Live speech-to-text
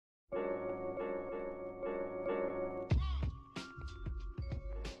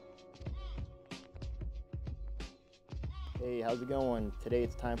Hey, how's it going? Today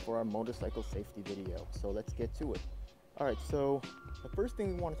it's time for our motorcycle safety video, so let's get to it. Alright, so the first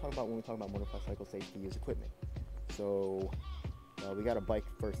thing we want to talk about when we talk about motorcycle safety is equipment. So we got a bike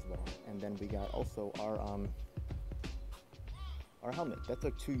first of all, and then we got also our helmet. That's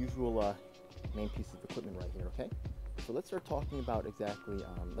our two usual main pieces of equipment right here, okay? So let's start talking about exactly,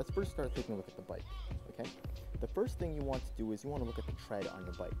 let's first start taking a look at the bike, okay? The first thing you want to do is you want to look at the tread on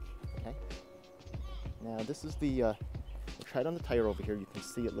your bike, okay? Now this is the tread on the tire over here. You can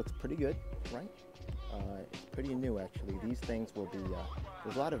see it looks pretty good, right? It's pretty new actually. These things will be,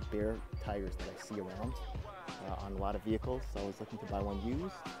 there's a lot of bare tires that I see around on a lot of vehicles, so I was looking to buy one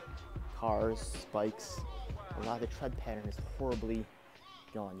used. Cars, bikes, a lot of the tread pattern is horribly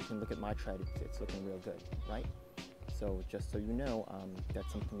gone. You can look at my tread, it's looking real good, right? So just so you know,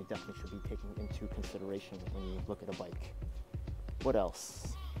 that's something you definitely should be taking into consideration when you look at a bike. What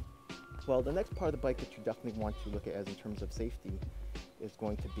else? Well, the next part of the bike that you definitely want to look at as in terms of safety is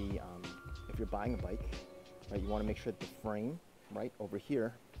going to be, if you're buying a bike, right, you want to make sure that the frame, right, over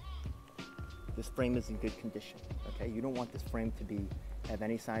here, this frame is in good condition, okay? You don't want this frame to have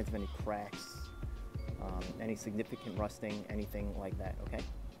any signs of any cracks, any significant rusting, anything like that, okay?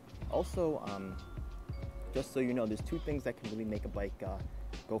 Also, just so you know, there's two things that can really make a bike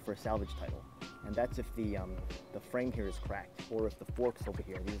go for a salvage title. And that's if the frame here is cracked, or if the forks over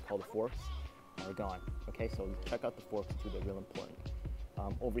here, these are called the forks, are gone. Okay, so check out the forks too, they're real important.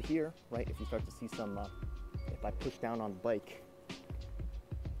 Over here, right, if you start to see some, if I push down on the bike,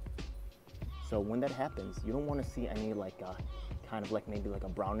 so when that happens, you don't want to see any kind of like maybe like a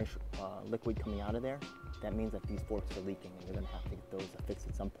brownish liquid coming out of there. That means that these forks are leaking and you're going to have to get those fixed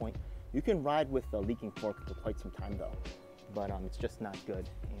at some point. You can ride with a leaking fork for quite some time though, but it's just not good,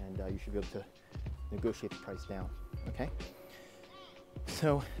 and you should be able to negotiate the price down, okay?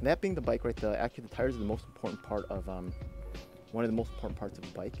 So that being the bike, right, actually the tires are the most important part of, one of the most important parts of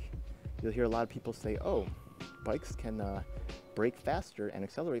a bike. You'll hear a lot of people say, oh, bikes can brake faster and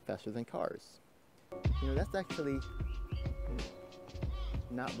accelerate faster than cars. You know, that's actually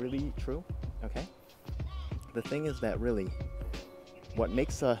not really true, okay? The thing is that really, what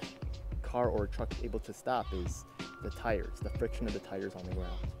makes a car or a truck able to stop is the tires, the friction of the tires on the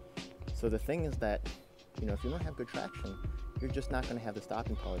ground. So the thing is that, you know, if you don't have good traction, you're just not going to have the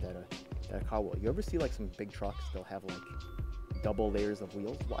stopping power that a car will. You ever see like some big trucks, they'll have like double layers of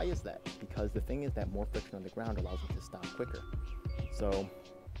wheels? Why is that? Because the thing is that more friction on the ground allows them to stop quicker. So,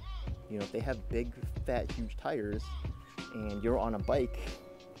 you know, if they have big, fat, huge tires, and you're on a bike,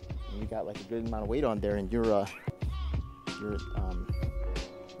 and you got like a good amount of weight on there, and you're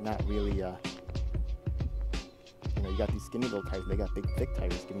not really, you know, you got these skinny little tires, they got big, thick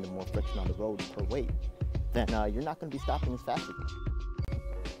tires, giving them more friction on the road per weight, then you're not going to be stopping as fast again.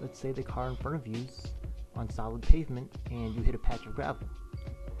 Let's say the car in front of you's on solid pavement and you hit a patch of gravel.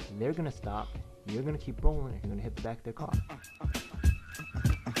 They're going to stop, you're going to keep rolling, and you're going to hit the back of their car.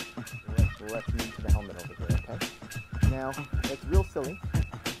 Let's move to the helmet over here, okay? Now, it's real silly.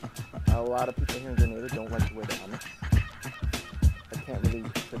 A lot of people here in Grenada don't like to wear the helmets. I can't really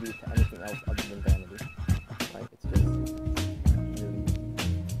attribute it to anything else other than vanity, right? It's just really, you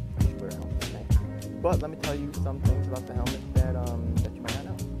should wear a helmet, okay? But let me tell you some things about the helmet that you might not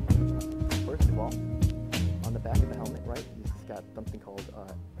know. First of all, on the back of the helmet, right, it's got something called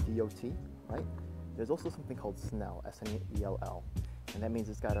DOT, right? There's also something called SNELL, S-N-E-L-L, and that means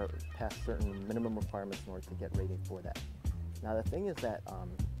it's got to pass certain minimum requirements in order to get rated for that. Now the thing is that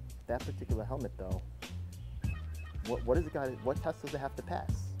that particular helmet though, what test does it have to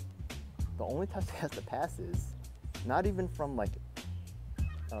pass? The only test it has to pass is not even from like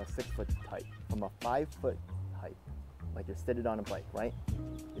a 6 foot height, from a 5 foot height, like you're seated on a bike, right?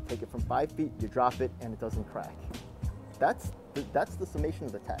 You take it from 5 feet, you drop it, and it doesn't crack. That's the summation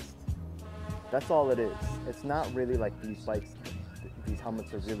of the test. That's all it is. It's not really like these bikes, these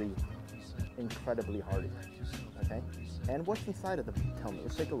helmets are really incredibly hardy, okay? And what's inside of the helmet?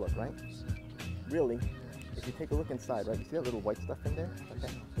 Let's take a look, right? Really, if you take a look inside, right, you see that little white stuff in there?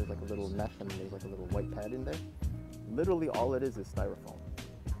 Okay, there's like a little mesh and there's like a little white pad in there. Literally all it is styrofoam.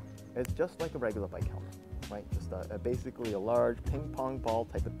 It's just like a regular bike helmet, right? Just basically a large ping pong ball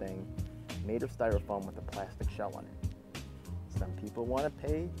type of thing made of styrofoam with a plastic shell on it. Some people want to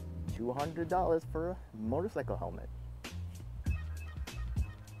pay $200 for a motorcycle helmet.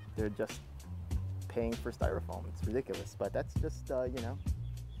 They're just paying for styrofoam. It's ridiculous, but that's just, you know,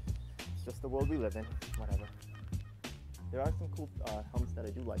 it's just the world we live in, whatever. There are some cool helmets that I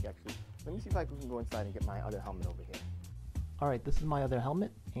do like, actually. Let me see if I can go inside and get my other helmet over here. Alright, this is my other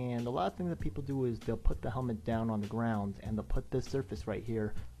helmet, and a lot of things that people do is they'll put the helmet down on the ground and they'll put this surface right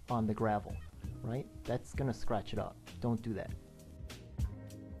here on the gravel. right? That's gonna scratch it up. Don't do that.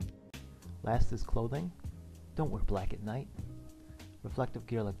 Last is clothing. Don't wear black at night. Reflective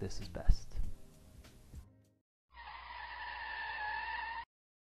gear like this is best.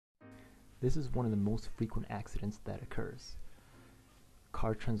 This is one of the most frequent accidents that occurs.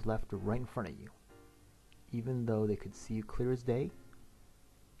 Car turns left or right in front of you. Even though they could see you clear as day,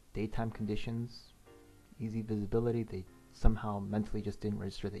 daytime conditions, easy visibility, they somehow mentally just didn't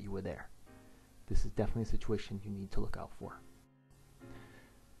register that you were there. This is definitely a situation you need to look out for.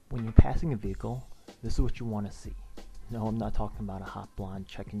 When you're passing a vehicle, this is what you want to see. No, I'm not talking about a hot blonde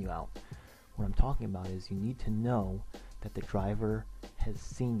checking you out. What I'm talking about is you need to know that the driver has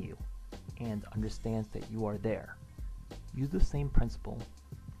seen you and understands that you are there. Use the same principle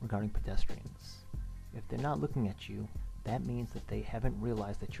regarding pedestrians. If they're not looking at you, that means that they haven't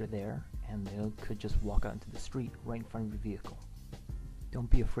realized that you're there and they could just walk out into the street right in front of your vehicle. Don't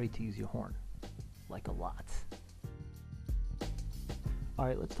be afraid to use your horn, like a lot.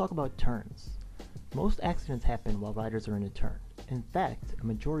 Alright, let's talk about turns. Most accidents happen while riders are in a turn. In fact, a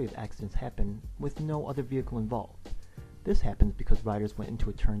majority of accidents happen with no other vehicle involved. This happens because riders went into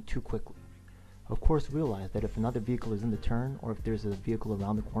a turn too quickly. Of course, realize that if another vehicle is in the turn, or if there's a vehicle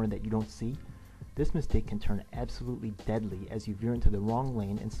around the corner that you don't see, this mistake can turn absolutely deadly as you veer into the wrong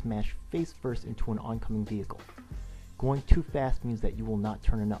lane and smash face first into an oncoming vehicle. Going too fast means that you will not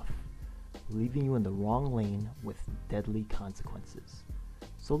turn enough, leaving you in the wrong lane with deadly consequences.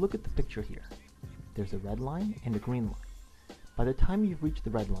 So look at the picture here. There's a red line and a green line. By the time you've reached the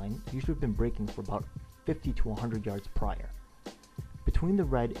red line, you should have been braking for about 50 to 100 yards prior. Between the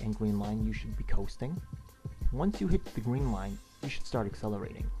red and green line, you should be coasting. Once you hit the green line, you should start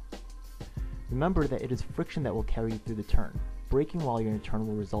accelerating. Remember that it is friction that will carry you through the turn. Braking while you're in a turn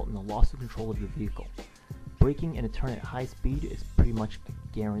will result in a loss of control of your vehicle. Braking in a turn at high speed is pretty much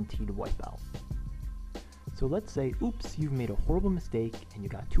a guaranteed wipeout. So let's say, oops, you've made a horrible mistake and you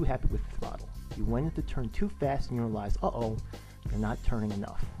got too happy with the throttle. You went into the turn too fast and you realized, uh-oh, you're not turning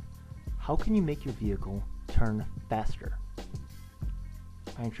enough. How can you make your vehicle turn faster?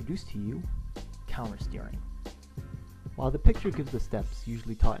 I introduce to you counter steering. While the picture gives the steps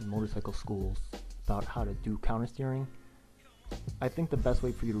usually taught in motorcycle schools about how to do counter steering, I think the best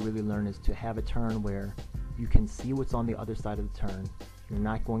way for you to really learn is to have a turn where you can see what's on the other side of the turn. You're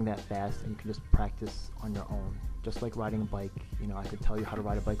not going that fast and you can just practice on your own. Just like riding a bike, I could tell you how to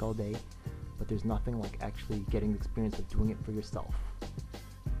ride a bike all day, but there's nothing like actually getting the experience of doing it for yourself.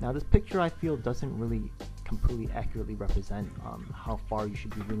 Now this picture I feel doesn't really completely accurately represent how far you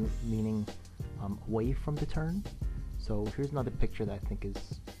should be leaning away from the turn. So here's another picture that I think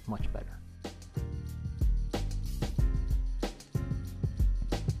is much better.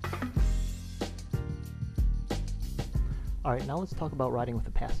 Alright, now let's talk about riding with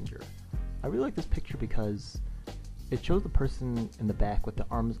a passenger. I really like this picture because it shows the person in the back with the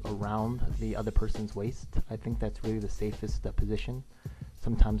arms around the other person's waist. I think that's really the safest position.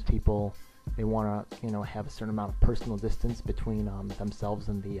 Sometimes people, they want to, have a certain amount of personal distance between themselves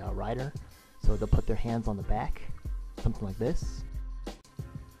and the rider. So they'll put their hands on the back, something like this.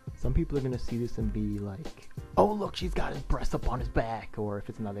 Some people are going to see this and be like, oh look, she's got his breast up on his back. Or if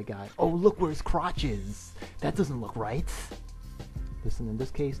it's another guy, oh look where his crotch is. That doesn't look right. Listen, in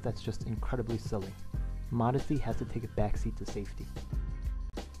this case, that's just incredibly silly. Modesty has to take a backseat to safety.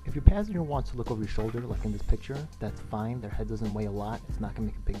 If your passenger wants to look over your shoulder, like in this picture, that's fine. Their head doesn't weigh a lot. It's not going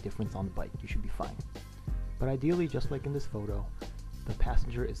to make a big difference on the bike. You should be fine. But ideally, just like in this photo, the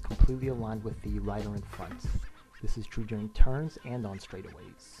passenger is completely aligned with the rider in front. This is true during turns and on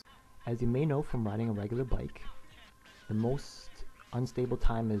straightaways. As you may know from riding a regular bike, the most unstable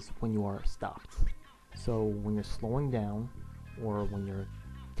time is when you are stopped. So when you're slowing down or when you're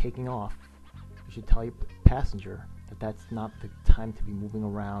taking off, you should tell your passenger that that's not the time to be moving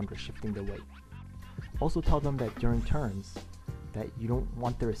around or shifting their weight. Also tell them that during turns that you don't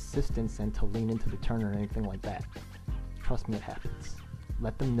want their assistance and to lean into the turn or anything like that. Trust me, it happens.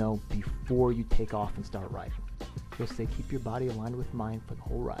 Let them know before you take off and start riding. Just say keep your body aligned with mine for the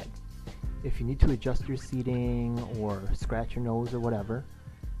whole ride. If you need to adjust your seating or scratch your nose or whatever,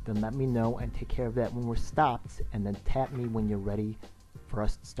 then let me know and take care of that when we're stopped, and then tap me when you're ready for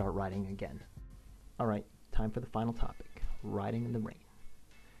us to start riding again. Alright, time for the final topic, riding in the rain.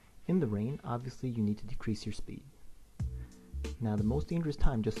 In the rain, obviously you need to decrease your speed. Now the most dangerous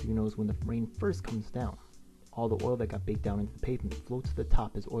time, just so you know, is when the rain first comes down. All the oil that got baked down into the pavement floats to the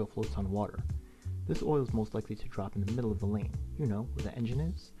top as oil floats on water. This oil is most likely to drop in the middle of the lane, where the engine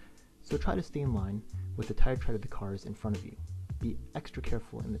is. So try to stay in line with the tire tread of the cars in front of you. Be extra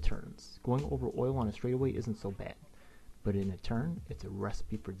careful in the turns. Going over oil on a straightaway isn't so bad, but in a turn, it's a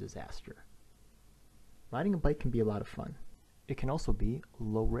recipe for disaster. Riding a bike can be a lot of fun. It can also be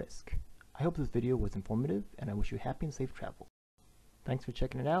low risk. I hope this video was informative, and I wish you happy and safe travels. Thanks for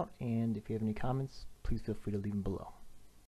checking it out, and if you have any comments, please feel free to leave them below.